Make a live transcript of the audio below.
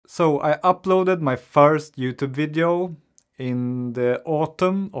So I uploaded my first YouTube video in the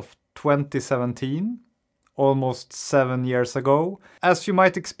autumn of 2017, almost 7 years ago. As you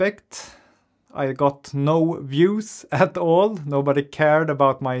might expect, I got no views at all. Nobody cared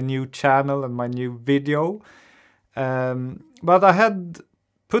about my new channel and my new video. But I had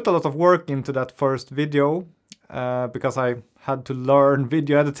put a lot of work into that first video because I had to learn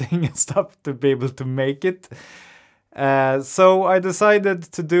video editing and stuff to be able to make it. So I decided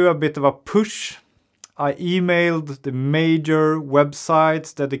to do a bit of a push. I emailed the major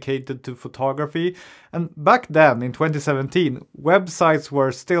websites dedicated to photography. And back then, in 2017, websites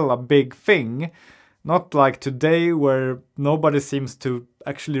were still a big thing. Not like today, where nobody seems to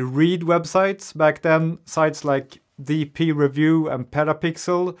actually read websites. Back then, sites like DP Review and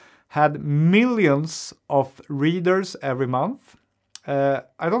Petapixel had millions of readers every month. I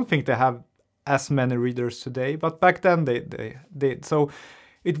don't think they have as many readers today, but back then they did. So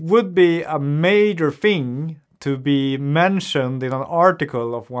it would be a major thing to be mentioned in an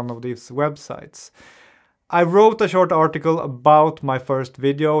article of one of these websites. I wrote a short article about my first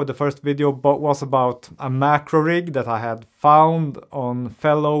video. The first video was about a macro rig that I had found on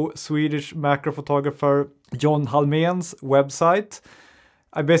fellow Swedish macro photographer John Halmén's website.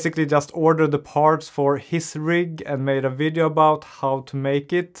 I basically just ordered the parts for his rig and made a video about how to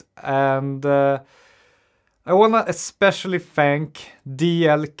make it. And I want to especially thank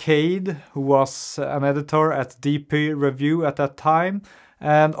DL Cade, who was an editor at DP Review at that time,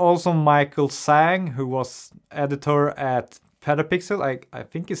 and also Micael Sang, who was editor at Petapixel. I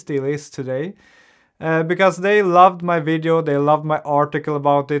think he still is today. Because they loved my video, they loved my article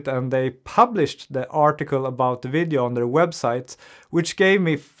about it, and they published the article about the video on their website, which gave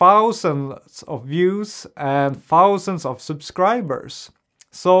me thousands of views and thousands of subscribers.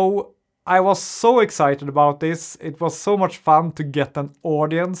 So I was so excited about this. It was so much fun to get an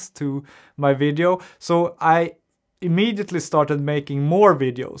audience to my video. So I immediately started making more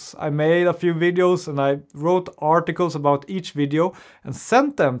videos. I made a few videos and I wrote articles about each video and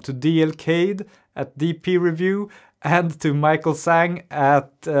sent them to DL Cade at DP Review and to Micael Sang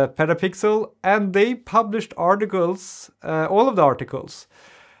at Petapixel, and they published articles, all of the articles.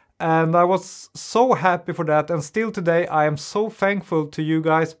 And I was so happy for that, and still today I am so thankful to you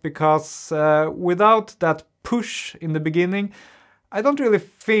guys, because without that push in the beginning, I don't really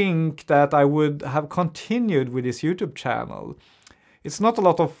think that I would have continued with this YouTube channel. It's not a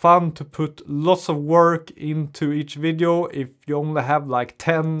lot of fun to put lots of work into each video if you only have like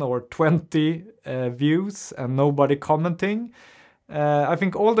 10 or 20 views and nobody commenting. I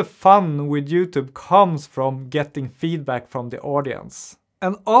think all the fun with YouTube comes from getting feedback from the audience.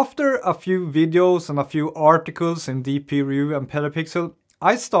 And after a few videos and a few articles in DP Review and Petapixel,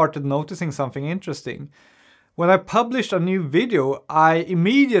 I started noticing something interesting. When I published a new video, I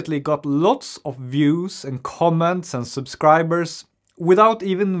immediately got lots of views and comments and subscribers without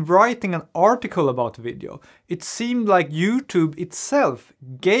even writing an article about the video. It seemed like YouTube itself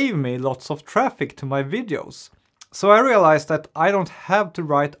gave me lots of traffic to my videos. So I realized that I don't have to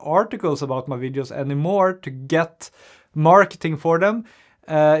write articles about my videos anymore to get marketing for them.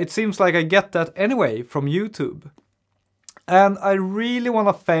 It seems like I get that anyway from YouTube. And I really want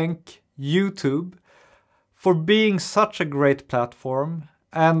to thank YouTube for being such a great platform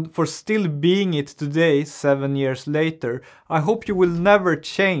and for still being it today, 7 years later. I hope you will never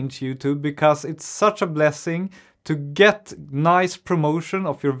change YouTube, because it's such a blessing to get nice promotion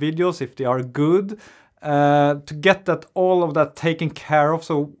of your videos if they are good, to get all of that taken care of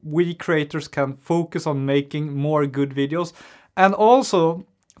so we creators can focus on making more good videos. And also,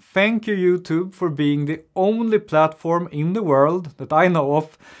 thank you YouTube for being the only platform in the world that I know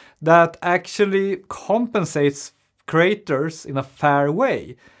of that actually compensates creators in a fair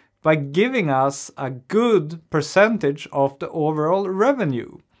way by giving us a good percentage of the overall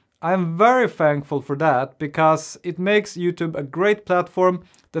revenue. I'm very thankful for that, because it makes YouTube a great platform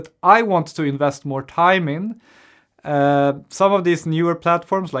that I want to invest more time in. Some of these newer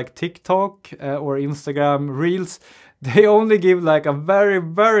platforms like TikTok or Instagram Reels, they only give like a very,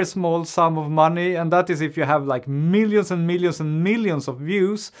 very small sum of money, and that is if you have like millions and millions and millions of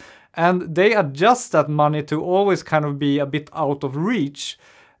views, and they adjust that money to always kind of be a bit out of reach.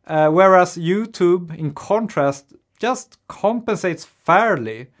 Whereas YouTube, in contrast, just compensates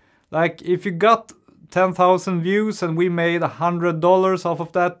fairly. Like if you got 10,000 views and we made $100 off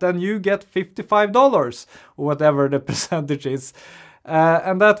of that, then you get $55 or whatever the percentage is.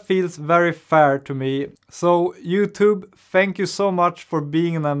 And that feels very fair to me. So YouTube, thank you so much for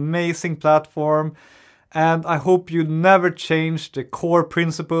being an amazing platform. And I hope you never change the core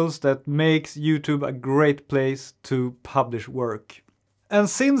principles that makes YouTube a great place to publish work. And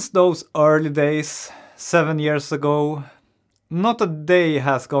since those early days, 7 years ago, not a day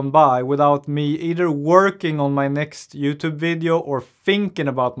has gone by without me either working on my next YouTube video or thinking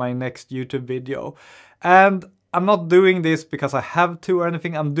about my next YouTube video. And I'm not doing this because I have to or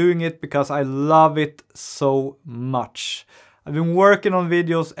anything, I'm doing it because I love it so much. I've been working on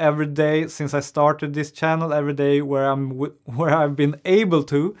videos every day since I started this channel, every day where I've been able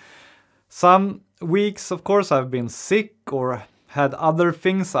to. Some weeks, of course, I've been sick or had other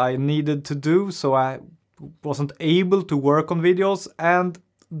things I needed to do, so I wasn't able to work on videos, and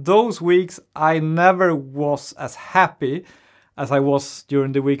those weeks I never was as happy as I was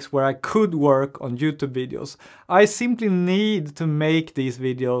during the weeks where I could work on YouTube videos. I simply need to make these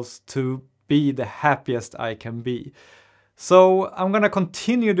videos to be the happiest I can be. So I'm gonna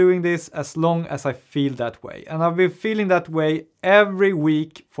continue doing this as long as I feel that way. And I've been feeling that way every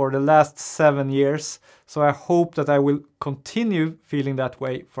week for the last 7 years. So I hope that I will continue feeling that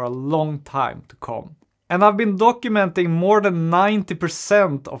way for a long time to come. And I've been documenting more than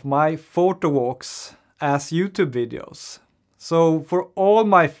 90% of my photo walks as YouTube videos. So for all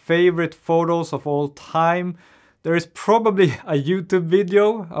my favorite photos of all time, there is probably a YouTube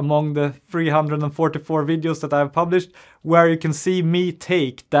video among the 344 videos that I've published where you can see me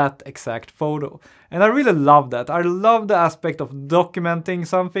take that exact photo. And I really love that. I love the aspect of documenting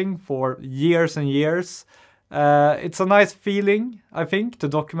something for years and years. It's a nice feeling, I think, to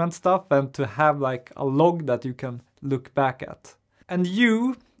document stuff and to have like a log that you can look back at. And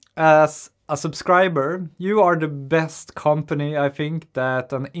you, as a subscriber, you are the best company, I think,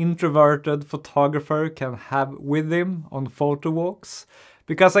 that an introverted photographer can have with him on photo walks.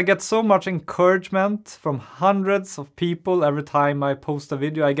 Because I get so much encouragement from hundreds of people every time I post a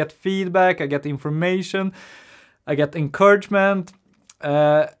video. I get feedback, I get information, I get encouragement.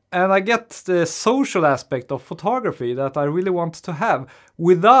 And I get the social aspect of photography that I really want to have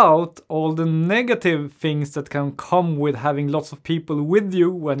without all the negative things that can come with having lots of people with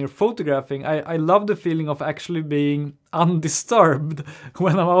you when you're photographing. I love the feeling of actually being undisturbed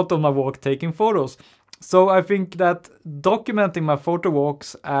when I'm out on my walk taking photos. So I think that documenting my photo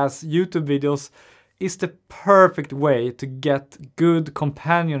walks as YouTube videos is the perfect way to get good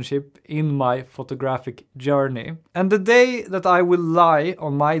companionship in my photographic journey. And the day that I will lie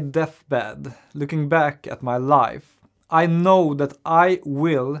on my deathbed, looking back at my life, I know that I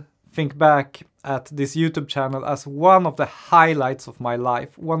will think back at this YouTube channel as one of the highlights of my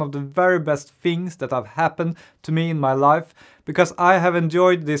life, one of the very best things that have happened to me in my life, because I have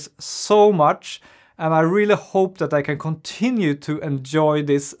enjoyed this so much. And I really hope that I can continue to enjoy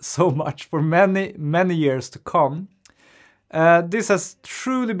this so much for many, many years to come. This has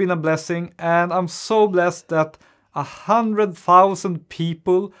truly been a blessing, and I'm so blessed that 100,000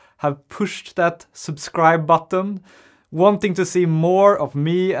 people have pushed that subscribe button, wanting to see more of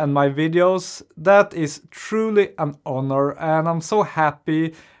me and my videos. That is truly an honor, and I'm so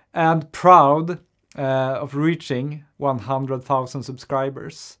happy and proud of reaching 100,000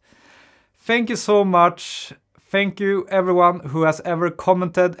 subscribers. Thank you so much. Thank you everyone who has ever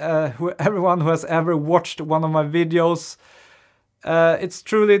commented, everyone who has ever watched one of my videos. It's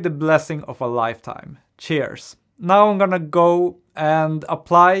truly the blessing of a lifetime. Cheers. Now I'm gonna go and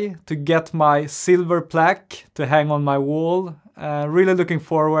apply to get my silver plaque to hang on my wall. Really looking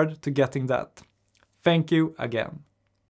forward to getting that. Thank you again.